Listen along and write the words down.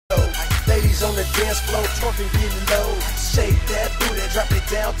Ladies on the dance floor, twerking, getting low. Shake that booty, drop it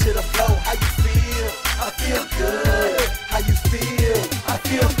down to the floor. How you feel? I feel good. How you feel? I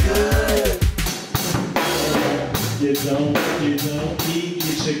feel good. You don't eat,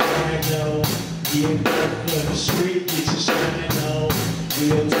 get your grind on. Get up for the street, get your shine on.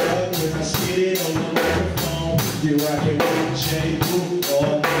 Real talk when I spit it on the microphone. You rockin' with J.Boo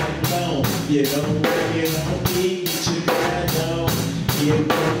all night long. You don't eat, get your grind on. Get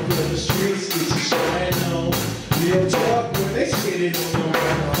up for the streets, get your shine on. Real talk when they spit it on the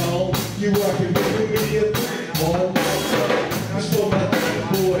microphone. You rockin' with me all night long. That's for my three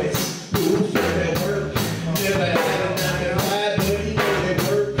boys who feel that work. Never had a 9 to 5, but he know that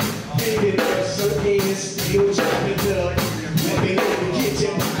work. Get it up, so in, still chopping up. Let me in the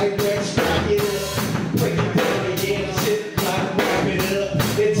kitchen, I grab, rock it up. Break it down again, sit, like, wrap it up.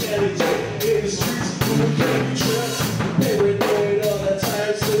 Intelligent in the streets, who can you trust? Paranoid all the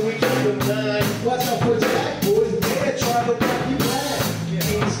time, so we keep them blind. Watch out for jack boys, they're trying to block you blind.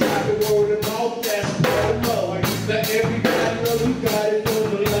 Ain't stop the word of mouth, that's promo. Now everybody know you got it for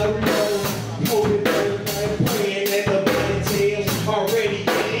the love road. Hoping everybody praying that the body tails already in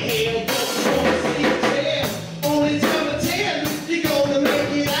hell. Don't wanna see a tail. Only time I tell you gonna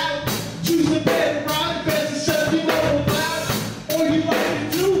make it out. Choose a better route, best to shut you all about. All you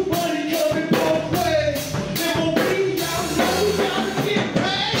like to do, money coming both ways. M.O.B., y'all know we gotta get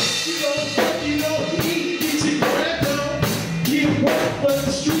paid. You don't eat, get your crap on. Get work for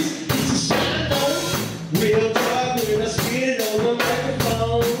the streets, get your shine on. Real talk when I spit it on the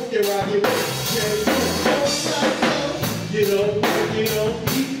microphone. You're rockin' with J.Boo. You don't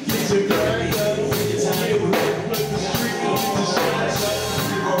eat, get your grind on. Get work for the streets, get your shine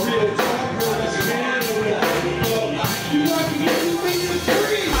on. Real talk when I spit it on the microphone. You rockin' with the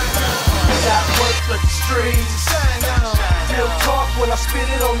streets. Got work for the streets. Real talk when I spit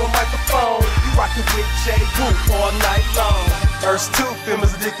it on the microphone. You rockin' with J.Boo all night long. Verse 2,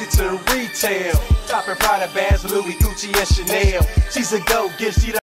 females addicted to retail. Shopping Prada bags, Louis, Gucci, and Chanel. She's a go-getter, she